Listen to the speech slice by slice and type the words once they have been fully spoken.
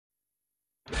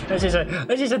As you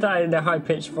said that in a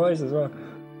high-pitched voice as well.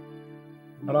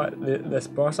 I like this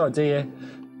boss. Oh dear.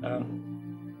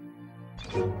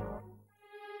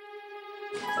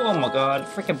 Oh my god,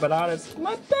 freaking bananas.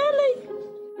 My belly!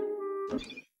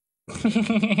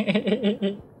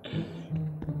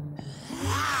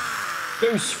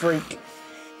 Goose freak.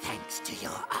 Thanks to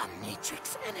your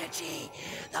omnitrix energy,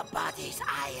 the bodies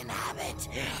I inhabit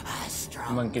are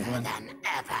stronger than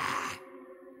ever.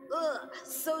 Ugh,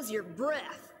 so's your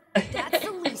breath. That's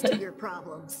the least of your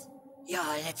problems. Your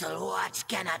little watch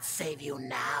cannot save you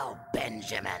now,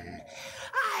 Benjamin.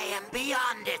 I am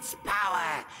beyond its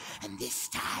power, and this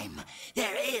time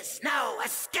there is no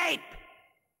escape.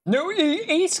 No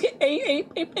escape,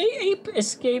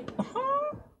 escape.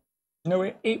 Huh? No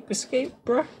ape escape,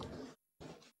 bruh.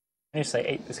 You say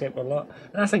ape escape a lot.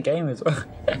 That's a game as well.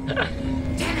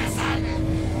 Tennyson,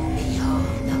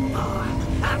 behold the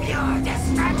form of your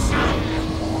destruction.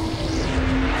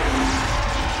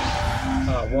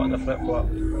 Oh, what the flip flop?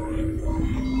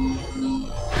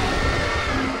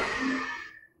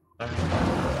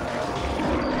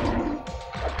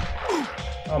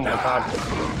 Oh my god.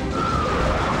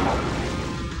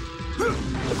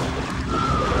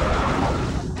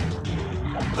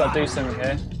 Gotta do something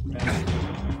here. Yeah.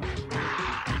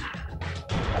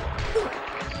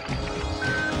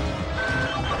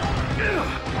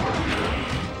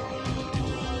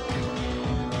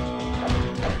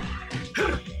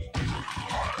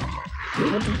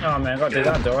 Oh man, I gotta do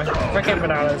that, do I? Freaking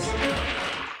bananas.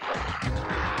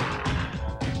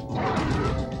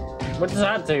 What does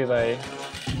that do, though?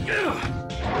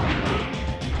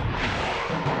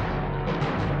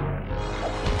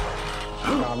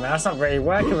 Oh man, that's not really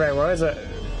working very well, is it?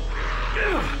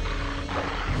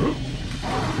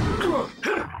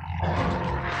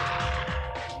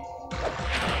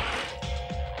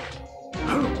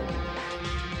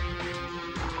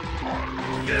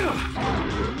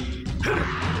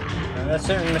 That's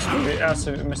it, Mr. B. That's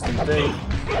it, Mr. D.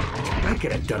 I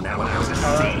could have done that when I was a C.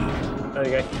 There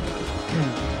you go.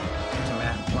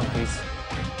 Man, monkeys.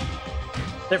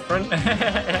 Different.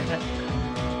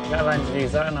 Gotta learn to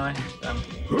use that, and I.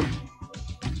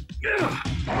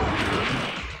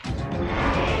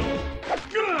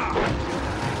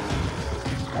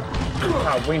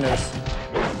 Oh, wieners.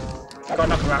 Gotta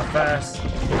knock them out first.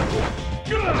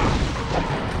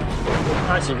 I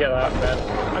actually get that, but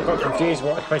I got confused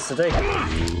what I'm supposed to do.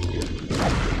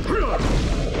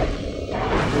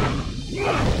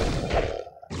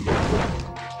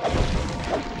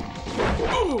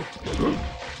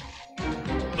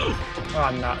 Oh,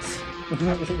 nuts.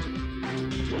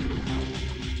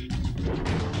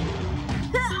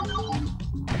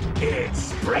 It's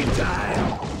springtime.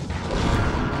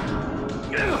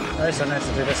 At least I know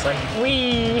to do this thing.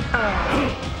 Whee!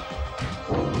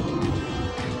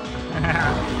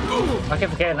 I keep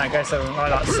forgetting that goes something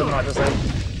like that, doesn't it?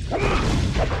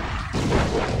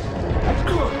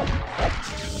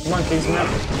 Monkeys, man.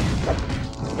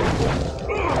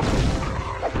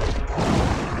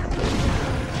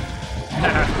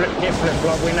 Flip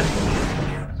flop winner.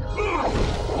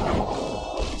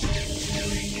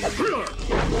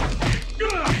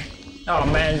 Oh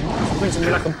man, it brings me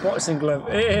like a boxing glove.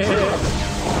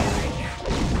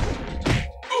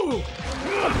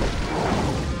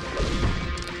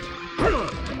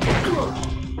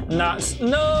 Nuts.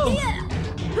 No! Damn.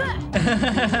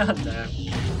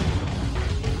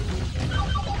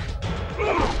 Oh,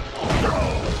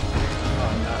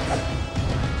 nuts.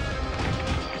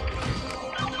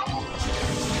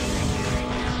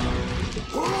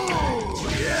 Oh,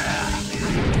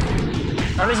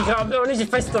 yeah. At least you can't. At least you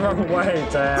faced the wrong way.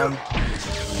 Damn.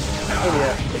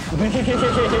 Idiot.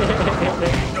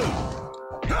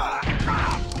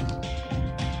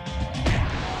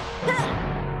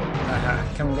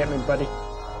 Come and get me, buddy.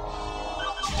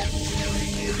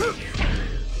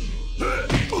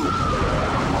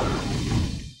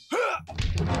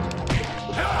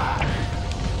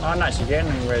 I'm actually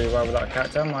getting really well with that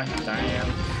character, am I?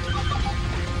 Damn.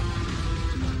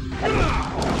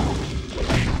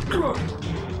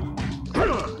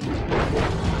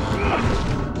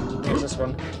 Here's this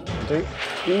one.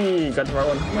 Ooh, got the right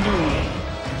one.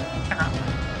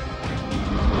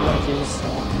 Monkeys.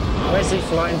 Where's he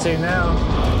flying to now?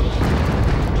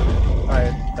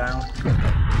 Oh, down.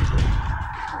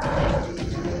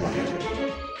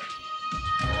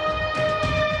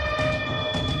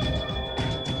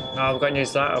 Oh, we've got to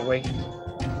use that, have we?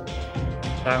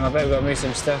 Damn, I bet we've got to move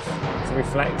some stuff to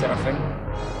reflect it, I think.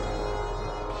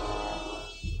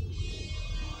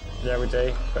 Yeah, we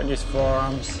do. Got to use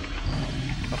forearms,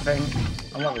 I think.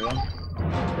 I might be wrong.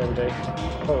 Yeah, we do. I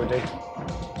thought we do.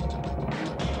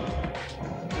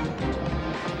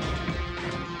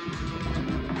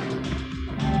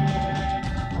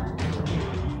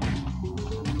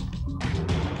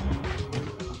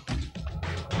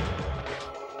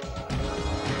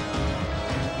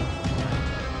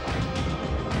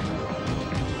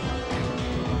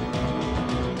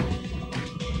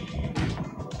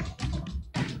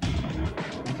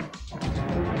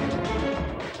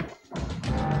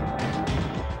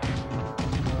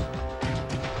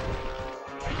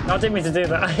 I didn't mean to do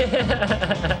that.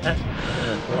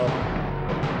 Lol.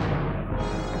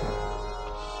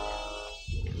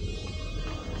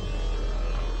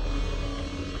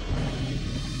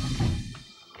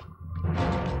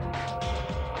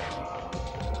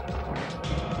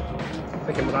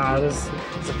 Thinking about it's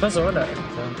a puzzle, isn't it?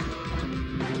 So,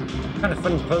 kind of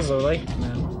fun puzzle, eh?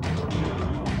 Yeah.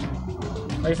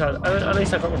 At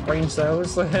least I got my brain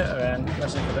cells. Man, imagine if I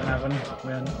didn't have them.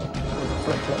 Man,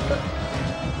 flip-flop it.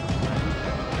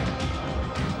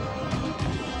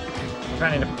 I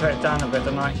need to put it down a bit,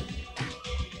 don't I?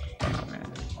 Oh, man.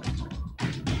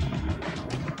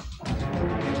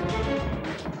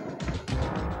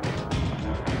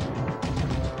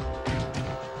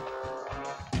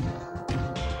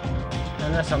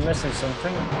 Unless I'm missing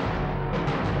something.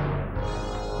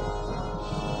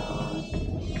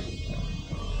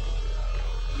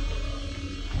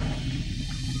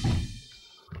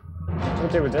 We'll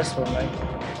do with this one, mate.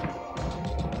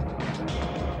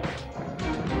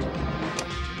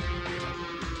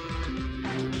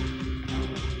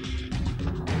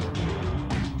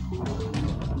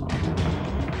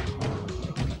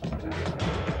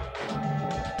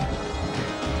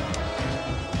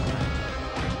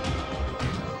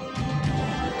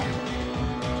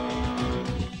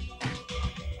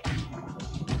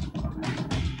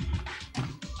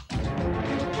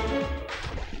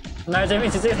 No, I didn't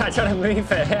mean to do that, I'm trying to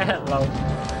move it. Lol.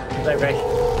 It's okay.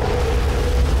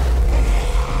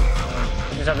 I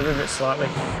just have to move it slightly.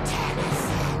 I'll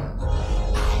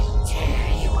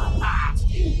tear you apart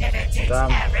if it takes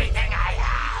everything I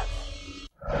have.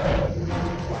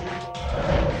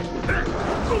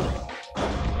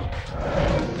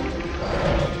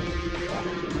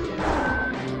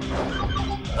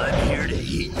 I'm here to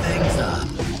heat things up.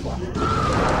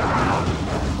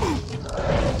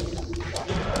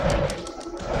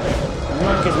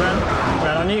 Monkeys, man.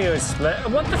 Man, I knew you would split.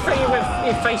 What the frick?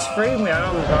 You face through me.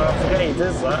 Oh my god, I forget he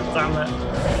does that. Damn it.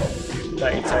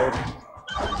 Dirty toad.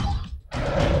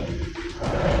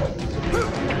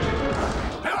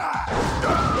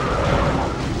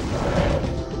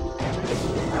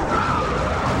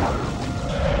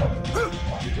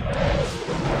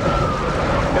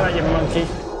 Good on you, monkey.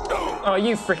 Oh,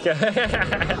 you fricker.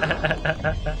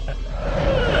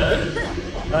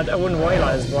 I wouldn't worry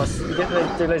like this, boss. You get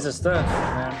to do loads of stuff,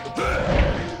 man.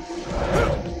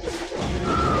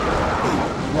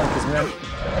 Monkeys, man.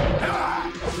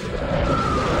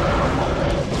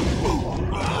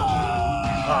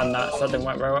 Oh, nuts. That didn't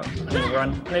work very well. I need to run.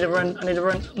 I need to run. I need to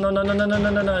run. No, no, no, no, no, no,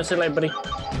 no, no. See you later, buddy.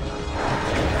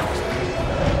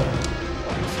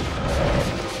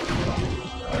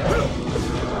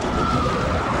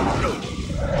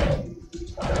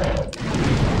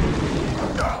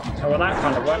 Well, that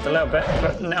kind of worked a little bit,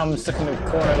 but now I'm stuck in the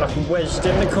corner like I'm wedged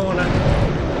in the corner.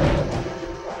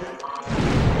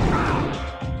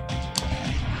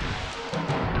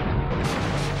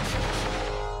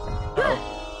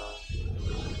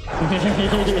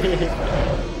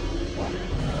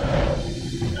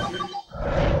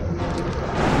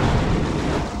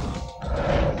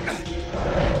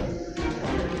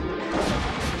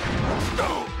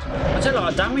 That's a lot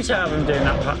of damage out of him doing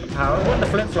that power. What the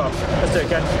flip-flop? Let's do it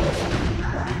again.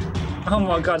 Oh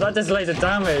my god, that does loads of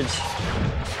damage.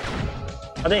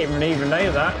 I didn't even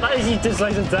know that. That actually does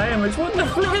loads of damage. What the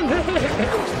flip?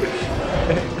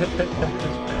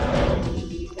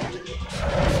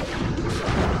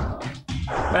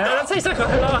 Man, that takes like a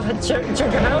lot of chunk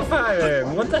of health out of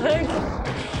him. What the heck?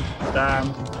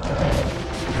 Damn.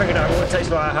 Figured out what takes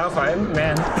a lot of health out of him,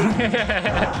 man.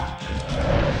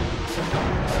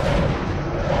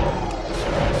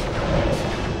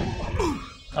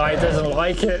 Oh, he doesn't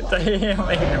like it. You're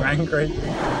making him angry.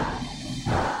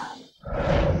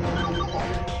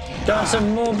 Got some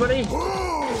more, buddy?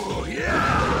 Oh,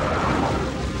 yeah.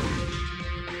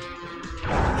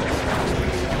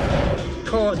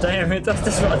 God damn it, that's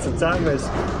just lots of damage.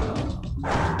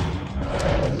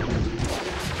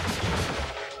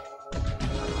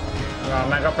 Oh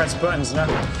man, I gotta press buttons now.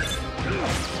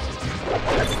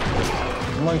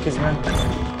 Monkeys, man.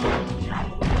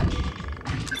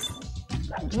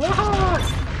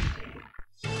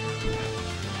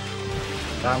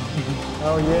 Damn.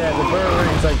 Oh yeah, the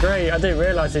burrowings are great. I didn't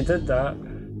realise he did that.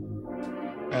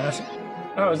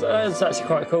 That's actually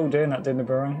quite cool doing that, doing the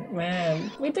burrowing. Man,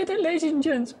 we did it, ladies and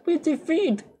gents. We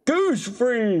defeated Goose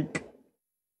Freak.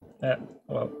 Yeah,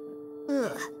 well.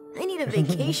 Ugh, I need a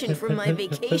vacation from my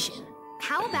vacation.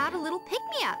 How about a little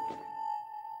pick-me-up?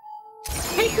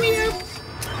 Pick me up.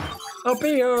 I'll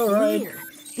be alright.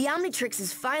 The Omnitrix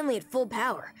is finally at full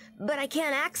power, but I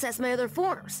can't access my other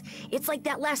forms. It's like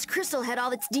that last crystal had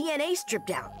all its DNA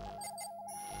stripped out.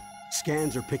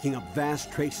 Scans are picking up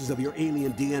vast traces of your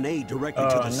alien DNA directly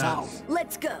to the south.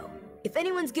 Let's go. If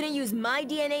anyone's gonna use my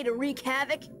DNA to wreak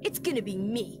havoc, it's gonna be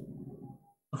me.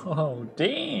 Oh,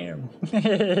 damn.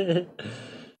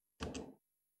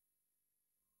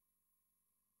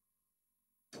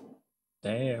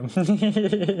 Damn.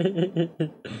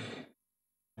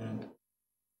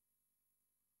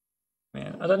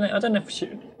 Man, I don't know if I don't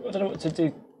know what to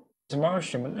do tomorrow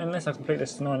stream unless I complete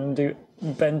this tonight and do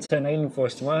Ben 10 Alien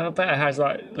Force tomorrow. I bet it has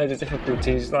like loads of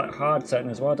difficulties, like hard setting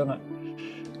as well, don't it?